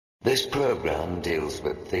This program deals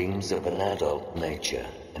with themes of an adult nature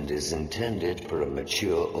and is intended for a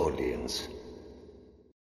mature audience.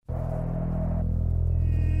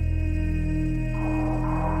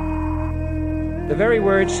 The very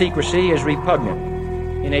word secrecy is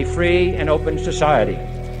repugnant in a free and open society.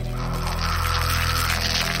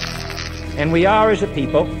 And we are, as a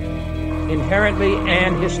people, inherently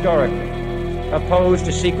and historically opposed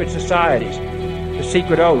to secret societies, to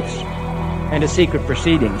secret oaths, and to secret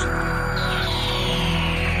proceedings.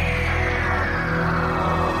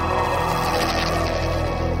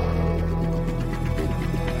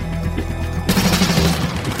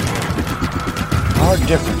 Our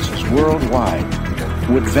differences worldwide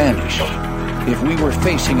would vanish if we were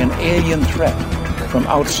facing an alien threat from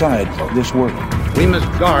outside this world. We must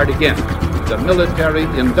guard against the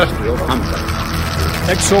military-industrial complex.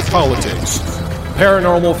 Exopolitics,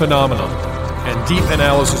 paranormal phenomena, and deep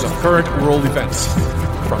analysis of current world events.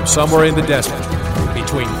 From somewhere in the desert,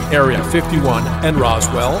 between Area 51 and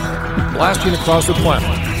Roswell, blasting across the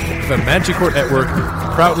planet, the Manticore Network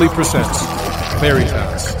proudly presents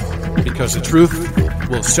Veritas, because the truth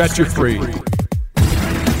will set you free.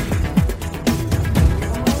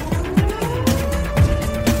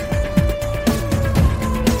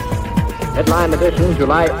 Headline edition,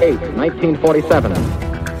 July 8, 1947.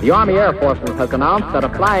 The Army Air Forces has announced that a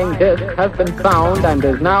flying disc has been found and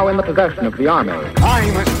is now in the possession of the Army.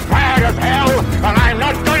 I'm as mad as hell, and I'm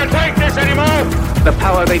not going to take this anymore! The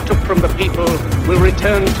power they took from the people will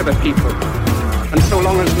return to the people. And so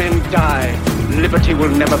long as men die, liberty will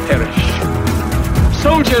never perish.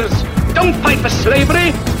 Soldiers, don't fight for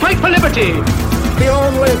slavery, fight for liberty! The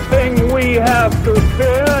only thing we have to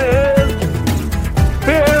fear is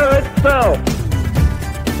fear itself.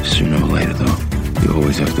 Sooner or later, though, you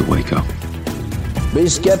always have to wake up. Be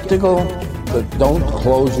skeptical, but don't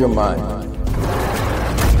close your mind.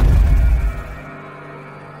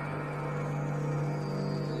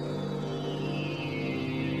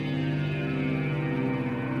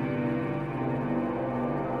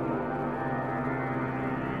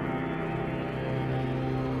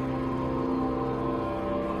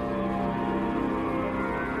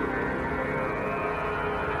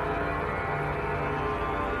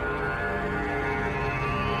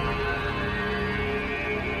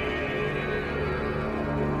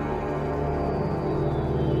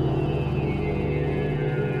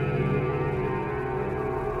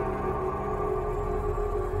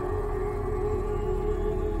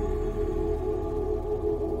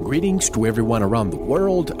 Greetings to everyone around the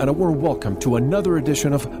world, and a warm welcome to another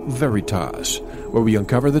edition of Veritas, where we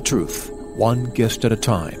uncover the truth, one guest at a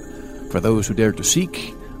time. For those who dare to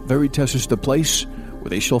seek, Veritas is the place where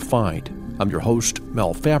they shall find. I'm your host,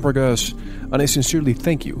 Mel Fabregas, and I sincerely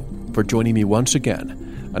thank you for joining me once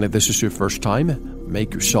again. And if this is your first time,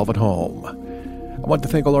 make yourself at home. I want to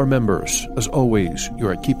thank all our members. As always, you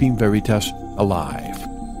are keeping Veritas alive.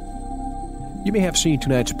 You may have seen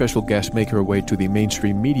tonight's special guest make her way to the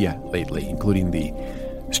mainstream media lately, including the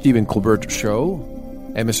Stephen Colbert Show,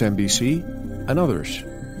 MSNBC, and others,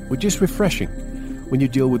 which is refreshing when you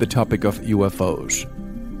deal with the topic of UFOs.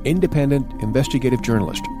 Independent investigative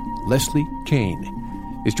journalist Leslie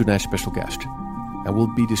Kean is tonight's special guest, and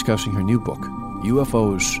we'll be discussing her new book,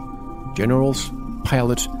 UFOs, Generals,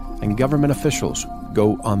 Pilots, and Government Officials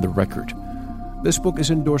Go on the Record. This book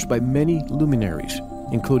is endorsed by many luminaries,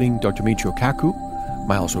 including Dr. Michio Kaku,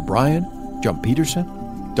 Miles O'Brien, John Peterson,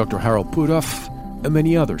 Dr. Harold Pudoff, and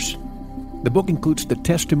many others. The book includes the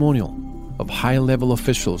testimonial of high-level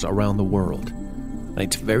officials around the world, and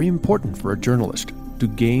it's very important for a journalist to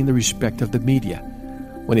gain the respect of the media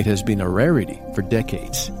when it has been a rarity for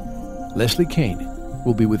decades. Leslie Kean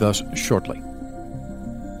will be with us shortly.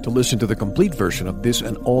 To listen to the complete version of this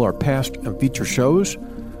and all our past and future shows,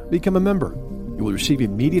 become a member. You will receive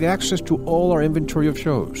immediate access to all our inventory of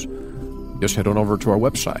shows. Just head on over to our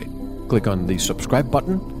website, click on the subscribe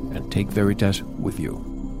button, and take Veritas with you.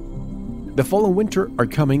 The fall and winter are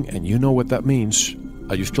coming, and you know what that means.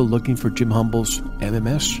 Are you still looking for Jim Humble's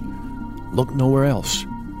MMS? Look nowhere else.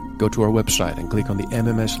 Go to our website and click on the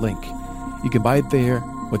MMS link. You can buy it there,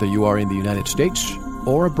 whether you are in the United States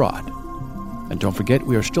or abroad. And don't forget,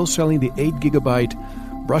 we are still selling the 8GB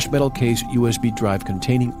brush metal case USB drive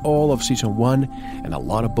containing all of Season 1 and a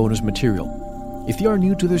lot of bonus material. If you are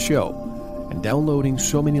new to the show and downloading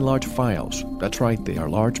so many large files, that's right, they are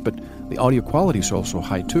large, but the audio quality is also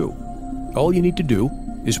high too. All you need to do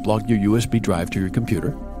is plug your USB drive to your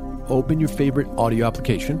computer, open your favorite audio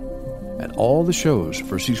application, and all the shows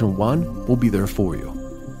for Season 1 will be there for you.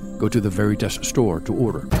 Go to the Veritas store to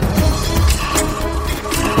order.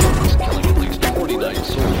 Killing at least 49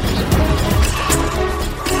 soldiers.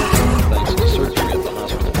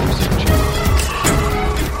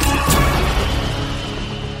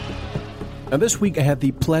 And this week I had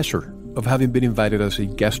the pleasure of having been invited as a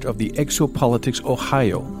guest of the Exopolitics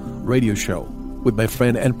Ohio radio show with my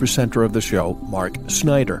friend and presenter of the show, Mark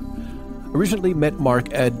Snyder. I recently met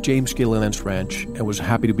Mark at James Gilliland's ranch and was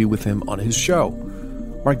happy to be with him on his show.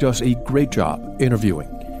 Mark does a great job interviewing.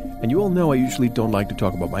 And you all know I usually don't like to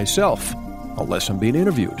talk about myself, unless I'm being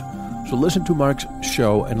interviewed. So listen to Mark's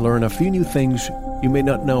show and learn a few new things you may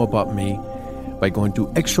not know about me by going to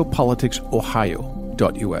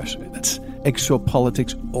exopoliticsohio.us. That's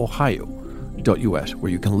exopoliticsohio.us,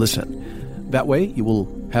 where you can listen. That way, you will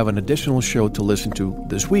have an additional show to listen to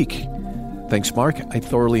this week. Thanks, Mark. I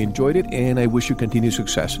thoroughly enjoyed it, and I wish you continued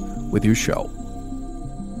success with your show.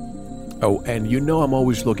 Oh, and you know I'm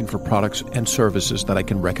always looking for products and services that I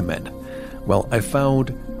can recommend. Well, I found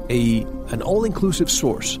an all-inclusive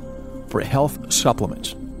source for health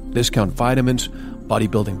supplements, discount vitamins,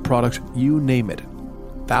 bodybuilding products, you name it.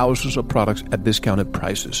 Thousands of products at discounted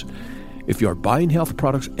prices. If you are buying health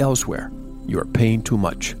products elsewhere, you are paying too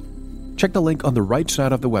much. Check the link on the right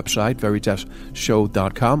side of the website,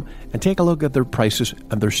 veritasshow.com, and take a look at their prices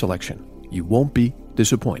and their selection. You won't be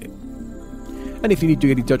disappointed. And if you need to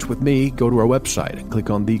get in touch with me, go to our website and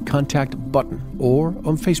click on the contact button or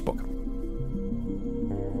on Facebook.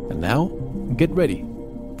 And now, get ready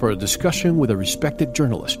for a discussion with a respected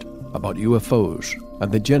journalist about UFOs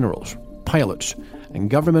and the generals, pilots, and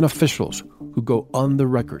government officials who go on the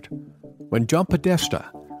record. When John Podesta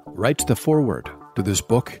writes the foreword to this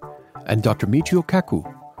book, and Dr. Michio Kaku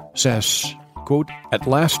says, quote, "At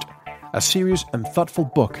last, a serious and thoughtful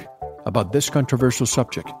book about this controversial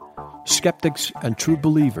subject. Skeptics and true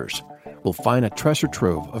believers will find a treasure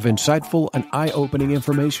trove of insightful and eye-opening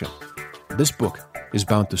information. This book is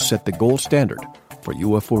bound to set the gold standard for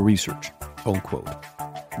UFO research," unquote.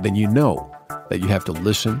 Then you know that you have to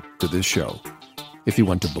listen to this show. If you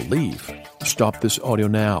want to believe, stop this audio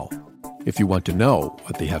now. If you want to know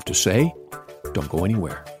what they have to say, don't go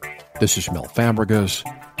anywhere. This is Mel Fabregas,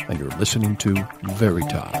 and you're listening to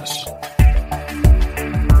Veritas.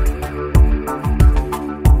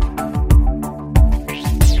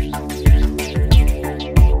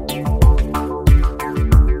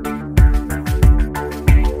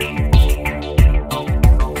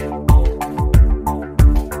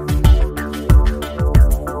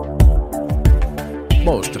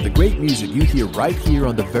 Most of the great music you hear right here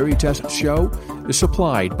on the Veritas Show is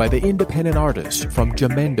supplied by the independent artists from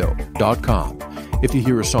Jamendo.com. If you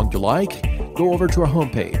hear a song you like, go over to our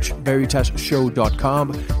homepage,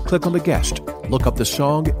 veritasshow.com, click on the guest, look up the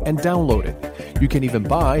song, and download it. You can even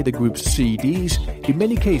buy the group's CDs, in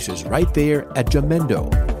many cases right there at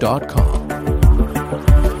Jamendo.com.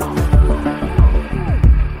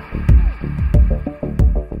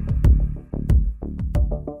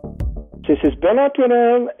 This is Bernard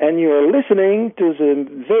Twinell, and you're listening to the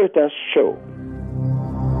Veritas Show.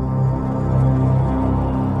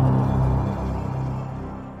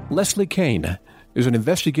 Leslie Kean is an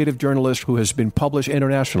investigative journalist who has been published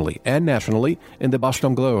internationally and nationally in the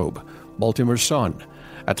Boston Globe, Baltimore Sun,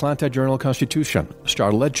 Atlanta Journal-Constitution,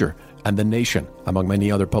 Star Ledger, and The Nation, among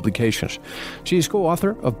many other publications. She is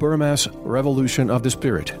co-author of Burma's Revolution of the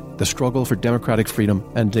Spirit, The Struggle for Democratic Freedom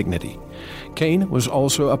and Dignity. Kean was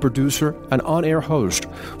also a producer and on-air host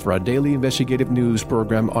for a daily investigative news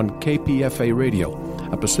program on KPFA Radio,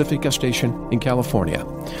 a Pacifica station in California.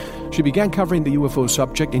 She began covering the UFO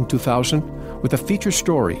subject in 2000 with a feature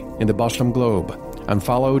story in the Boston Globe and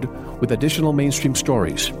followed with additional mainstream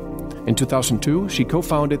stories. In 2002, she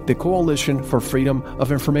co-founded the Coalition for Freedom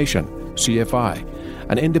of Information, CFI,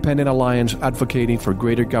 an independent alliance advocating for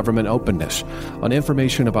greater government openness on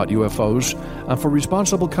information about UFOs and for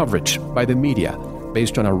responsible coverage by the media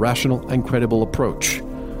based on a rational and credible approach.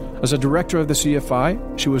 As a director of the CFI,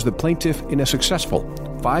 she was the plaintiff in a successful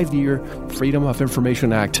 5-year Freedom of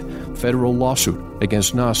Information Act federal lawsuit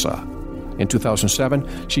against NASA. In 2007,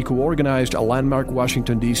 she co-organized a landmark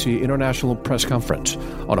Washington, D.C. International Press Conference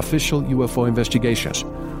on official UFO investigations,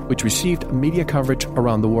 which received media coverage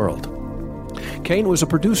around the world. Kean was a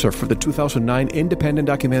producer for the 2009 independent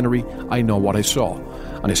documentary I Know What I Saw,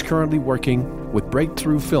 and is currently working with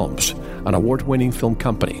Breakthrough Films, an award-winning film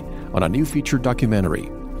company, on a new feature documentary.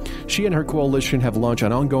 She and her coalition have launched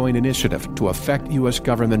an ongoing initiative to affect U.S.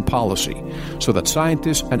 government policy so that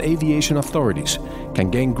scientists and aviation authorities can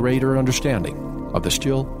gain greater understanding of the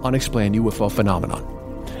still unexplained UFO phenomenon.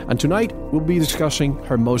 And tonight, we'll be discussing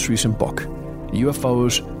her most recent book,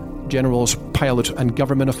 UFOs, Generals, Pilots, and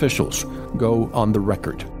Government Officials Go on the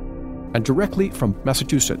Record. And directly from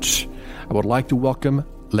Massachusetts, I would like to welcome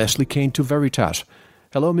Leslie Kean to Veritas.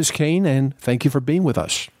 Hello, Ms. Kean, and thank you for being with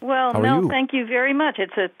us. Well, Mel, thank you very much.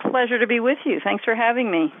 It's a pleasure to be with you. Thanks for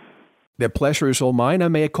having me. The pleasure is all mine.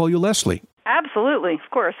 And may I call you Leslie? Absolutely,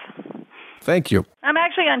 of course. Thank you. I'm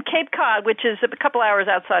actually on Cape Cod, which is a couple hours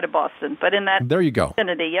outside of Boston, but in that there you go.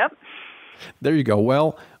 vicinity, yep. There you go.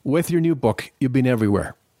 Well, with your new book, you've been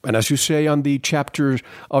everywhere. And as you say on the chapters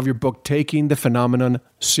of your book, taking the phenomenon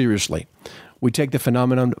seriously. We take the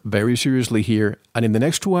phenomenon very seriously here. And in the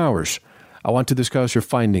next 2 hours, I want to discuss your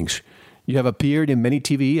findings. You have appeared in many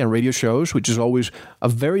TV and radio shows, which is always a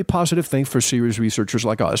very positive thing for serious researchers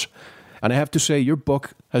like us. And I have to say, your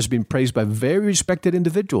book has been praised by very respected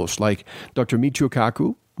individuals like Dr. Michio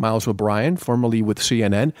Kaku, Miles O'Brien, formerly with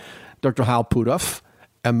CNN, Dr. Hal Puthoff,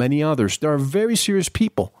 and many others. There are very serious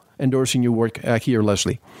people endorsing your work here,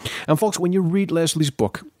 Leslie. And folks, when you read Leslie's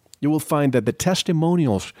book, you will find that the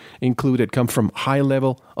testimonials included come from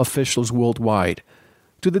high-level officials worldwide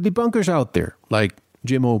to the debunkers out there, like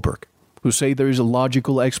Jim Oberg, who say there is a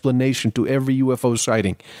logical explanation to every UFO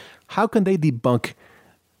sighting. How can they debunk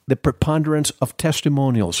the preponderance of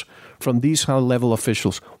testimonials from these high-level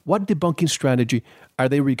officials? What debunking strategy are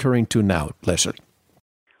they recurring to now, Leslie?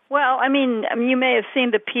 Well, I mean, you may have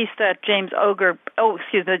seen the piece that James Oberg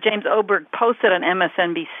posted on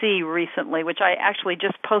MSNBC recently, which I actually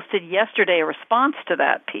just posted yesterday, a response to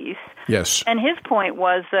that piece. Yes. And his point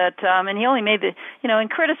was that, and he only made in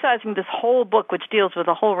criticizing this whole book, which deals with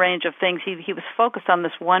a whole range of things, he was focused on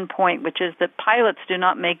this one point, which is that pilots do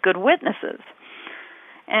not make good witnesses.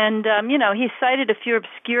 And, he cited a few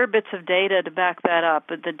obscure bits of data to back that up,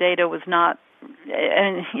 but the data was not,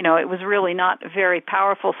 and, it was really not very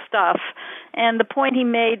powerful stuff. And the point he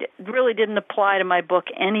made really didn't apply to my book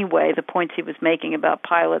anyway, the points he was making about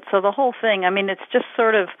pilots. So the whole thing, it's just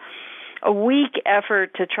sort of a weak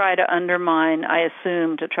effort to try to undermine,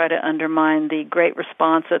 the great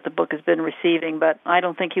response that the book has been receiving. But I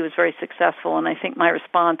don't think he was very successful, and I think my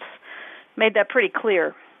response made that pretty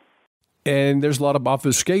clear. And there's a lot of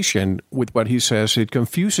obfuscation with what he says. It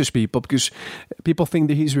confuses people because people think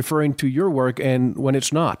that he's referring to your work, and when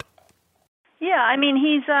it's not. Yeah,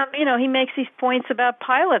 he's, he makes these points about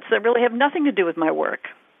pilots that really have nothing to do with my work.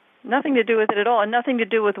 Nothing to do with it at all, and nothing to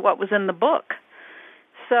do with what was in the book.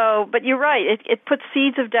 So, but you're right, it puts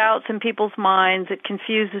seeds of doubts in people's minds, it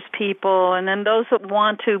confuses people, and then those that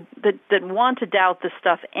want to doubt this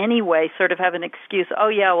stuff anyway sort of have an excuse. Oh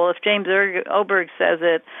yeah, well if James Oberg says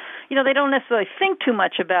it, they don't necessarily think too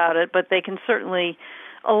much about it, but they can certainly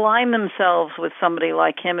align themselves with somebody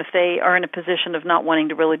like him if they are in a position of not wanting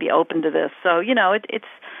to really be open to this. So,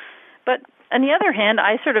 but on the other hand,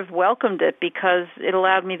 I sort of welcomed it because it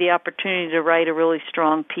allowed me the opportunity to write a really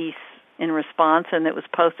strong piece in response, and it was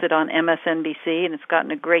posted on MSNBC, and it's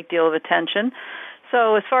gotten a great deal of attention.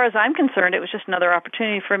 So as far as I'm concerned, it was just another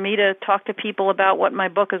opportunity for me to talk to people about what my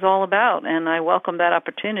book is all about, and I welcome that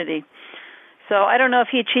opportunity. So I don't know if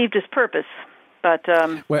he achieved his purpose, but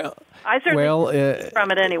I certainly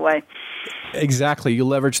from it anyway. Exactly. You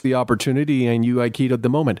leveraged the opportunity and you keyed the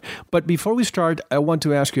moment. But before we start, I want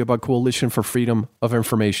to ask you about Coalition for Freedom of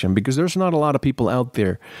Information, because there's not a lot of people out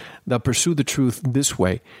there that pursue the truth this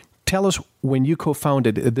way. Tell us when you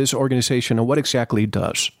co-founded this organization and what exactly it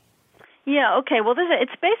does. Yeah, okay. Well,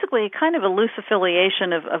 it's basically kind of a loose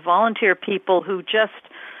affiliation of volunteer people who just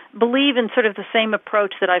believe in sort of the same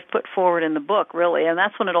approach that I've put forward in the book, really. And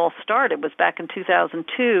that's when it all started, was back in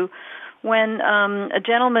 2002, when a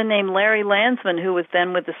gentleman named Larry Landsman, who was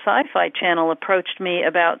then with the Sci-Fi Channel, approached me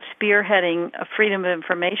about spearheading a Freedom of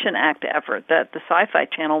Information Act effort that the Sci-Fi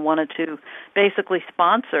Channel wanted to basically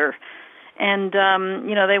sponsor. And,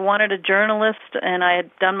 they wanted a journalist, and I had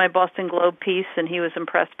done my Boston Globe piece, and he was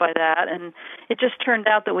impressed by that. And it just turned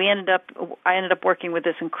out that I ended up working with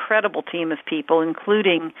this incredible team of people,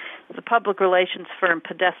 including the public relations firm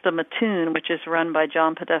Podesta Mattoon, which is run by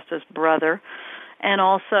John Podesta's brother, and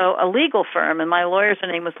also a legal firm. And my lawyer's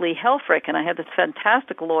name was Lee Helfrich, and I had this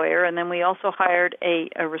fantastic lawyer. And then we also hired a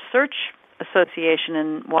research association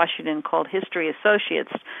in Washington called History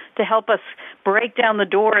Associates to help us break down the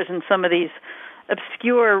doors in some of these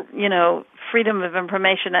obscure, freedom of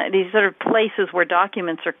information, these sort of places where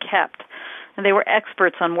documents are kept. And they were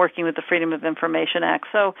experts on working with the Freedom of Information Act.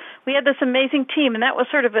 So we had this amazing team, and that was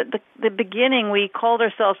sort of at the beginning. We called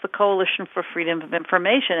ourselves the Coalition for Freedom of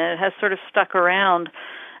Information, and it has sort of stuck around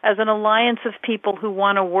as an alliance of people who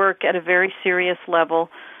want to work at a very serious level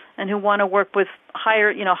and who want to work with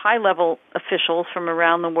high-level officials from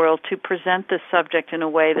around the world to present this subject in a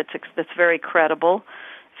way that's very credible,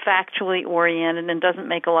 factually oriented, and doesn't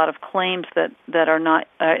make a lot of claims that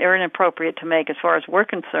are inappropriate to make as far as we're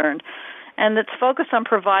concerned, and that's focused on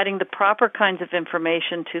providing the proper kinds of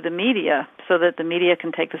information to the media so that the media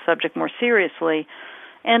can take the subject more seriously,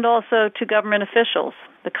 and also to government officials,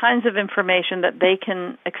 the kinds of information that they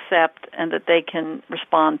can accept and that they can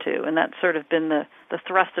respond to. And that's sort of been the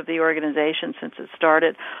thrust of the organization since it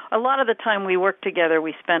started. A lot of the time we worked together,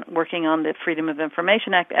 we spent working on the Freedom of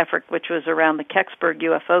Information Act effort, which was around the Kecksburg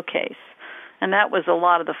UFO case. And that was a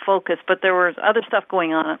lot of the focus, but there was other stuff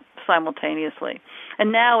going on simultaneously.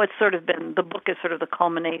 And now it's sort of been, the book is sort of the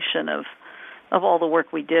culmination of all the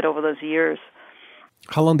work we did over those years.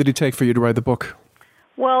 How long did it take for you to write the book?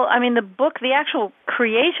 Well, I mean, the actual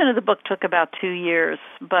creation of the book took about 2 years,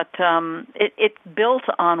 but it built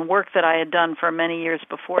on work that I had done for many years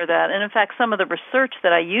before that. And in fact, some of the research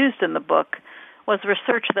that I used in the book was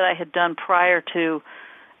research that I had done prior to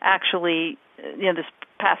actually, this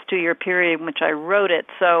past 2-year period in which I wrote it.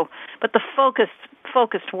 So, but the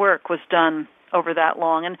focused work was done over that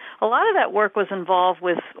long, and a lot of that work was involved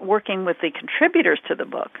with working with the contributors to the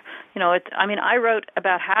book. I wrote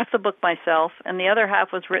about half the book myself, and the other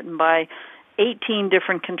half was written by 18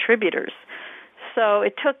 different contributors. So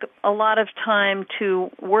it took a lot of time to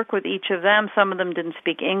work with each of them. Some of them didn't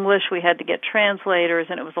speak English. We had to get translators,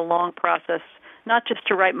 and it was a long process, not just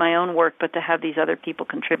to write my own work, but to have these other people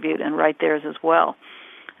contribute and write theirs as well.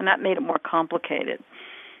 And that made it more complicated.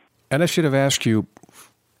 And I should have asked you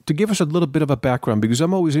to give us a little bit of a background, because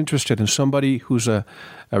I'm always interested in somebody who's a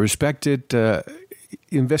respected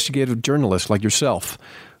investigative journalist like yourself,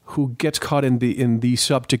 who gets caught in the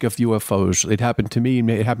subject of UFOs. It happened to me,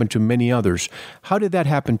 it happened to many others. How did that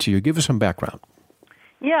happen to you? Give us some background.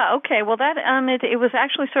 Yeah, okay. Well, that it was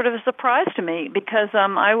actually sort of a surprise to me, because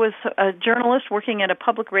I was a journalist working at a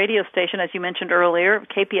public radio station, as you mentioned earlier,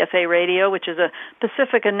 KPFA Radio, which is a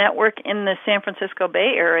Pacifica network in the San Francisco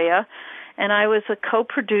Bay Area. And I was a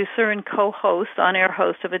co-producer and co-host, on-air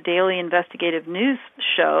host of a daily investigative news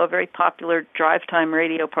show, a very popular drive-time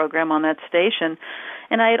radio program on that station.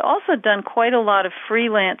 And I had also done quite a lot of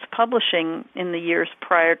freelance publishing in the years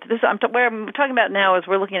prior to this. What I'm talking about now is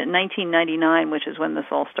we're looking at 1999, which is when this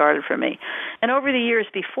all started for me. And over the years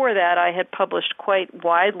before that, I had published quite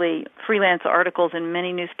widely freelance articles in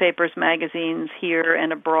many newspapers, magazines here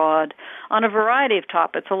and abroad on a variety of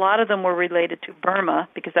topics. A lot of them were related to Burma,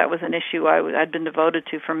 because that was an issue I'd been devoted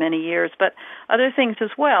to for many years, but other things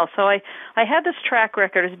as well. So I had this track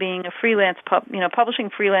record as being a freelance, publishing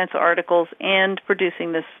freelance articles and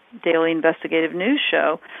producing this daily investigative news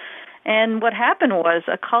show. And what happened was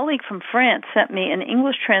a colleague from France sent me an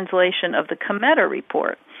English translation of the Cometa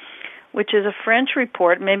report, which is a French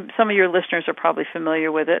report. Maybe some of your listeners are probably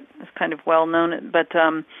familiar with it. It's kind of well known, but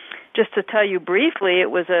just to tell you briefly, it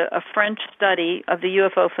was a French study of the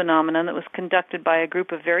UFO phenomenon that was conducted by a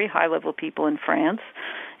group of very high-level people in France,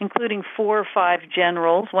 including 4 or 5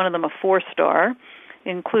 generals, one of them a 4-star. It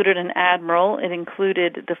included an admiral. It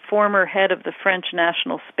included the former head of the French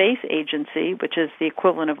National Space Agency, which is the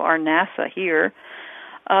equivalent of our NASA here,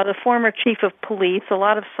 the former chief of police, a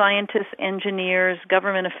lot of scientists, engineers,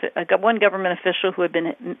 one government official who had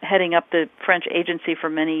been heading up the French agency for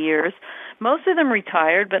many years. Most of them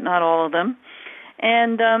retired, but not all of them.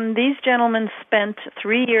 And these gentlemen spent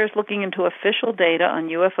 3 years looking into official data on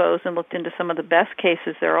UFOs and looked into some of the best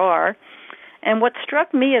cases there are. And what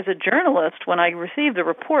struck me as a journalist when I received the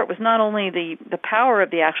report was not only the power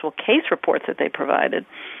of the actual case reports that they provided,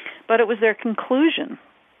 but it was their conclusion,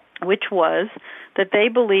 which was that they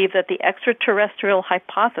believed that the extraterrestrial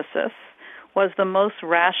hypothesis was the most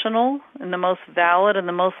rational and the most valid and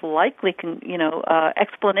the most likely,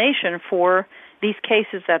 explanation for these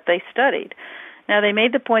cases that they studied. Now, they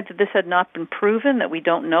made the point that this had not been proven, that we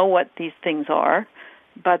don't know what these things are,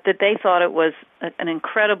 but that they thought it was an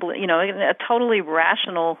incredible, a totally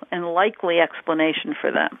rational and likely explanation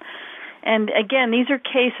for them. And again, these are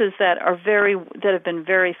cases that have been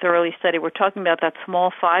very thoroughly studied. We're talking about that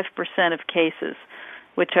small 5% of cases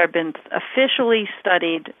which have been officially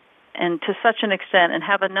studied, and to such an extent, and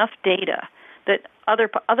have enough data that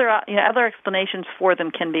other explanations for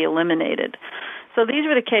them can be eliminated. So these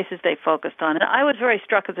were the cases they focused on. And I was very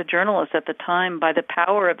struck as a journalist at the time by the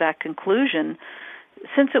power of that conclusion,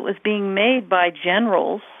 since it was being made by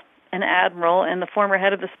generals, an admiral, and the former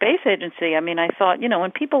head of the space agency. I mean, I thought,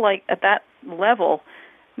 when people at that level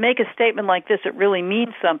make a statement like this, it really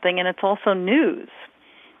means something, and it's also news.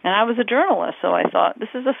 And I was a journalist, so I thought, this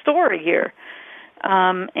is a story here.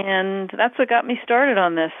 And that's what got me started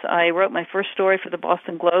on this. I wrote my first story for the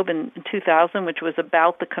Boston Globe in 2000, which was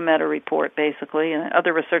about the Cometa report, basically, and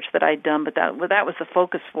other research that I'd done, but that was the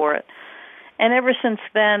focus for it. And ever since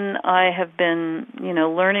then, I have been,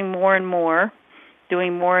 learning more and more,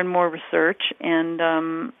 doing more and more research, and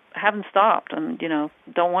haven't stopped, and,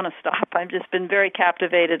 don't want to stop. I've just been very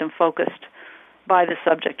captivated and focused by the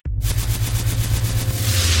subject.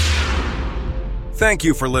 Thank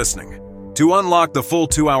you for listening. To unlock the full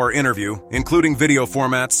 2-hour interview, including video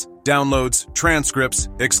formats, downloads, transcripts,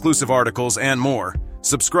 exclusive articles, and more,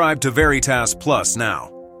 subscribe to Veritas Plus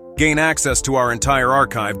now. Gain access to our entire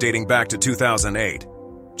archive dating back to 2008.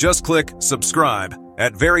 Just click subscribe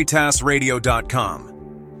at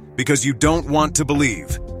veritasradio.com. Because you don't want to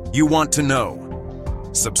believe, you want to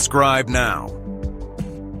know. Subscribe now.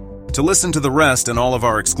 To listen to the rest and all of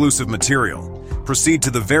our exclusive material, proceed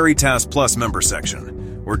to the Veritas Plus member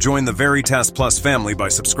section, or join the Veritas Plus family by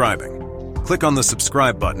subscribing. Click on the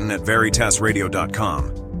subscribe button at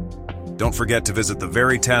veritasradio.com. Don't forget to visit the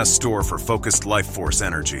Veritas store for focused life force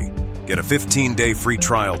energy. Get a 15-day free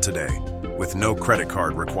trial today, with no credit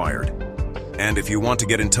card required. And if you want to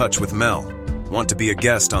get in touch with Mel, want to be a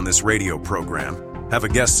guest on this radio program, have a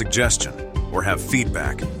guest suggestion, or have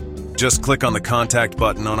feedback, just click on the contact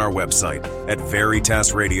button on our website at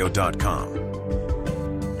veritasradio.com.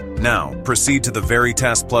 Now, proceed to the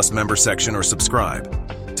Veritas Plus member section or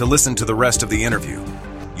subscribe to listen to the rest of the interview.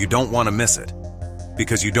 You don't want to miss it.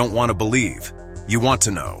 Because you don't want to believe, you want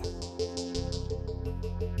to know.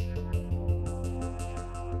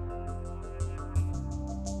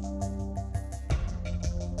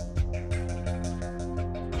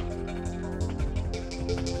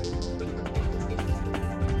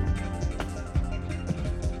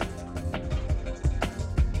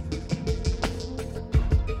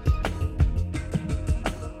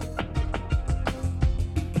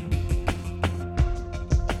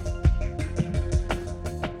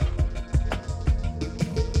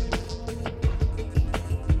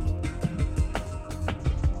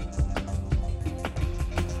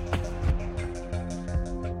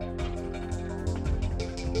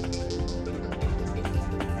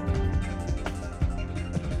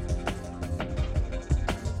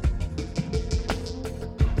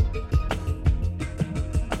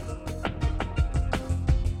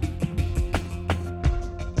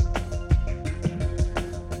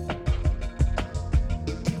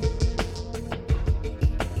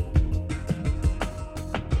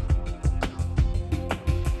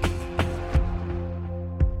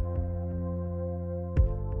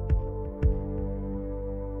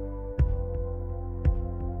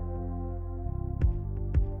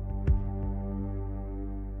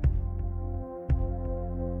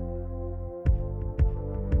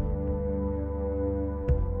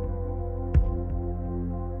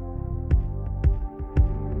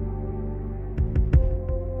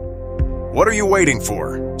 What are you waiting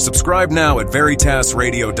for? Subscribe now at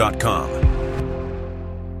veritasradio.com.